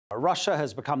Russia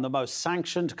has become the most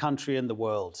sanctioned country in the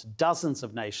world. Dozens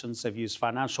of nations have used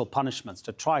financial punishments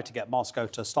to try to get Moscow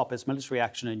to stop its military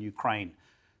action in Ukraine.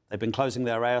 They've been closing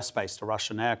their airspace to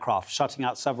Russian aircraft, shutting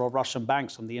out several Russian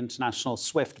banks from the international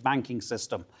SWIFT banking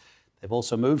system. They've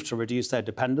also moved to reduce their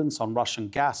dependence on Russian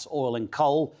gas, oil and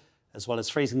coal, as well as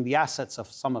freezing the assets of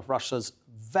some of Russia's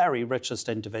very richest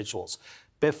individuals.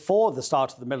 Before the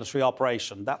start of the military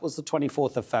operation, that was the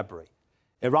 24th of February,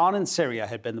 Iran and Syria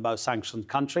had been the most sanctioned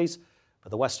countries, but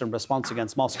the Western response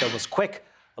against Moscow was quick,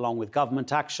 along with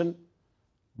government action.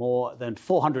 More than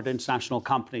 400 international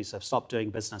companies have stopped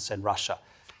doing business in Russia.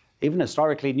 Even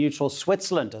historically neutral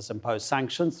Switzerland has imposed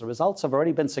sanctions. The results have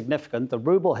already been significant. The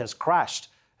ruble has crashed,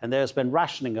 and there's been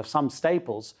rationing of some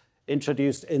staples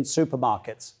introduced in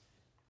supermarkets.